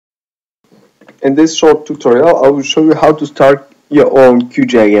In this short tutorial, I will show you how to start your own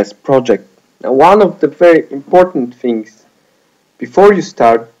QGIS project. Now, one of the very important things before you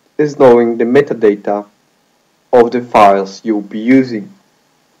start is knowing the metadata of the files you'll be using.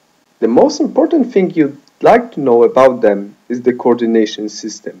 The most important thing you'd like to know about them is the coordination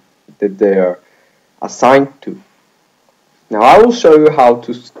system that they are assigned to. Now, I will show you how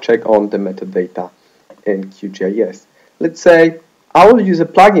to check on the metadata in QGIS. Let's say I will use a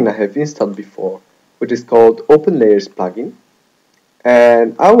plugin I have installed before, which is called Open Layers plugin,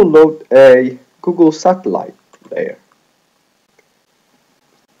 and I will load a Google satellite layer.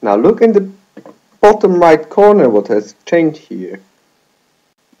 Now look in the bottom right corner what has changed here.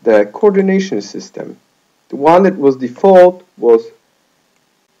 The coordination system. The one that was default was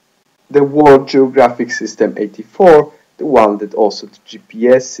the World Geographic System 84, the one that also the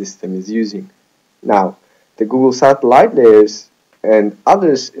GPS system is using. Now, the Google satellite layers and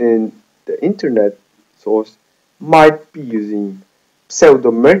others in the internet source might be using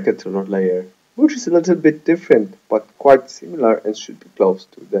pseudo Mercator layer, which is a little bit different but quite similar and should be close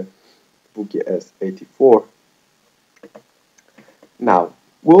to the QGIS 84. Now,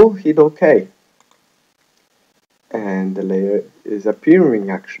 we'll hit OK, and the layer is appearing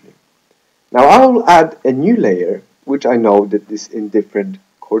actually. Now I will add a new layer which I know that is in different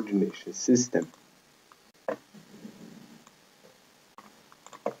coordination system.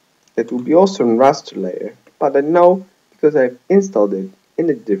 It will be also in raster layer, but I know because I've installed it in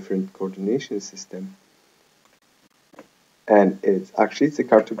a different coordination system, and it's a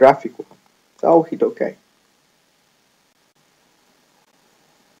cartographic one. So I'll hit OK.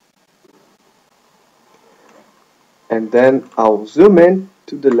 And then I'll zoom in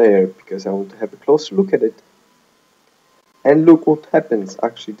to the layer because I want to have a closer look at it. And look what happens.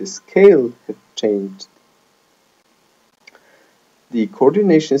 Actually, the scale has changed. The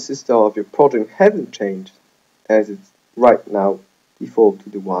coordination system of your project hasn't changed, as it's right now default to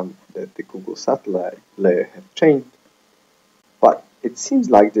the one that the Google satellite layer have changed. But it seems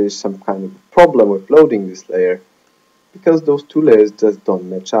like there's some kind of problem with loading this layer because those two layers just don't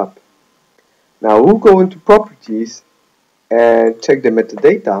match up. Now we'll go into properties and check the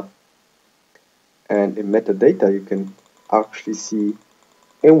metadata, and in metadata you can actually see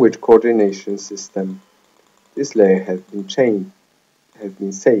in which coordination system this layer has been changed, has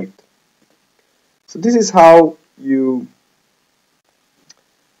been saved. So this is how you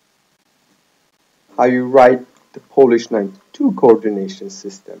write the Polish 92 coordination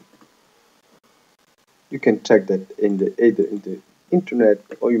system. You can check that either in the internet,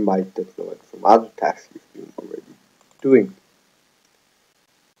 or you might know it from other tasks you've been already doing.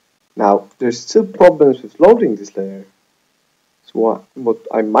 Now, there's still problems with loading this layer. So what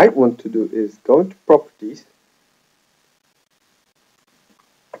I might want to do is go into properties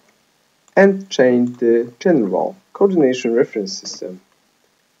and change the general coordination reference system.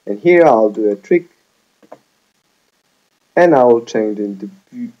 And here I'll do a trick, and I will change it into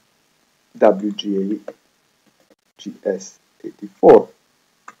QGIS 84,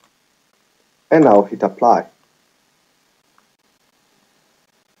 and I'll hit apply.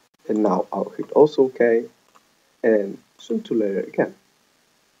 And now I'll hit also OK and zoom to layer again.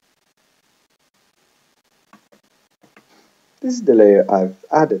 This is the layer I've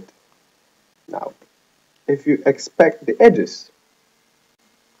added. Now, if you expect the edges,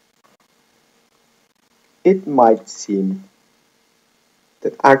 it might seem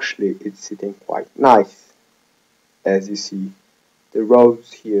that actually it's sitting quite nice. As you see, the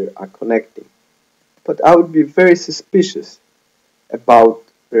roads here are connecting. But I would be very suspicious about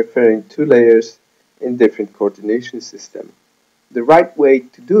referring two layers in different coordination system. The right way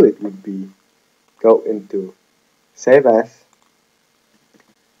to do it would be go into Save As,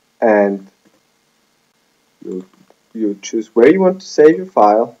 and you choose where you want to save your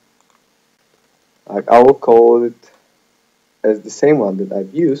file. Like I will call it as the same one that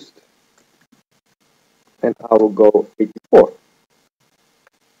I've used, and I will go 84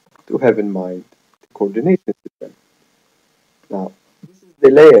 to have in mind the coordination system. Now, this is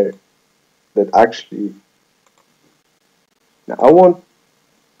the layer that actually, now I want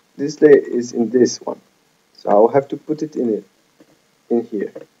this layer is in this one, so I'll have to put it in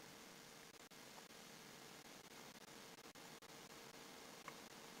here.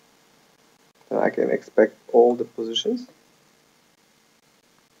 And I can expect all the positions.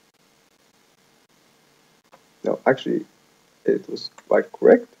 No, actually, it was quite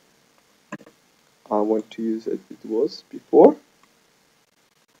correct. I want to use it was before.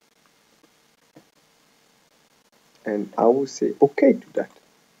 And I will say OK to that.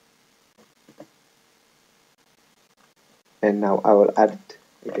 And now I will add it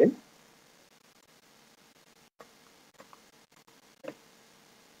again.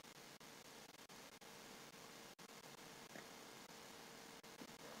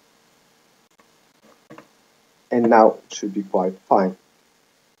 and now it should be quite fine,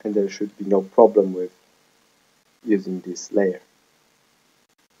 and there should be no problem with using this layer.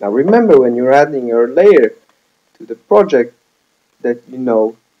 Now remember, when you're adding your layer to the project, that you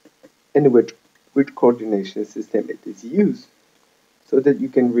know in which coordination system it is used, so that you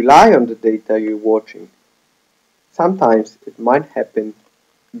can rely on the data you're watching. Sometimes it might happen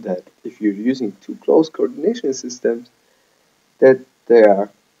that if you're using two close coordination systems, that they are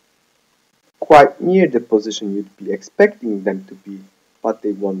quite near the position you'd be expecting them to be, but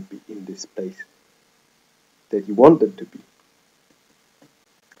they won't be in this place that you want them to be.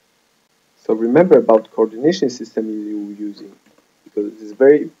 So remember about coordination system you're using, because it is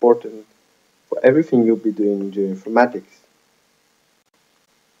very important for everything you'll be doing in geoinformatics.